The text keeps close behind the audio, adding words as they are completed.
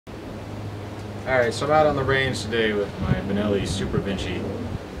Alright, so I'm out on the range today with my Benelli Super Vinci,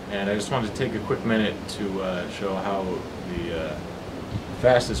 and I just wanted to take a quick minute to show how the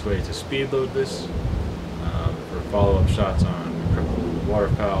fastest way to speed load this for follow-up shots on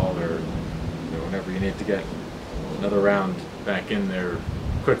waterfowl, or whenever you need to get another round back in there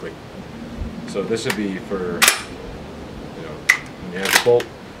quickly. So this would be for when you have the bolt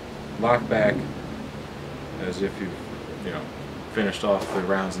locked back as if you've finished off the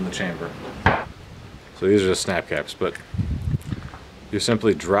rounds in the chamber. So these are just snap caps, but you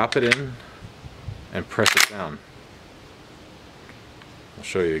simply drop it in and press it down. I'll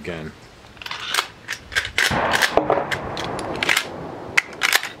show you again.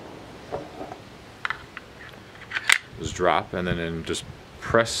 Just drop and then just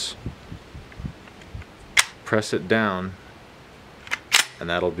press it down, and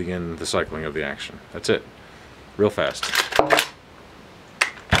that'll begin the cycling of the action. That's it. Real fast.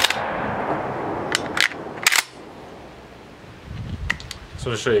 So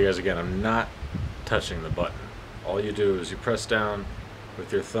to show you guys again, I'm not touching the button. All you do is you press down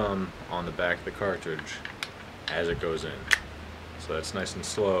with your thumb on the back of the cartridge as it goes in. So that's nice and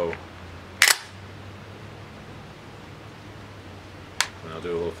slow. And I'll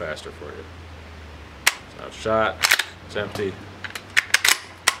do a little faster for you. So now it's shot, it's empty.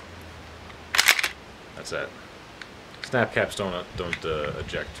 That's that. Snap caps don't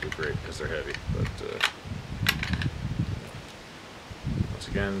eject too great because they're heavy, but once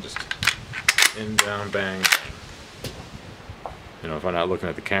again, just in, down, bang. If I'm not looking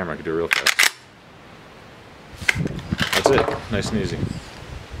at the camera, I can do it real fast. That's it. Nice and easy.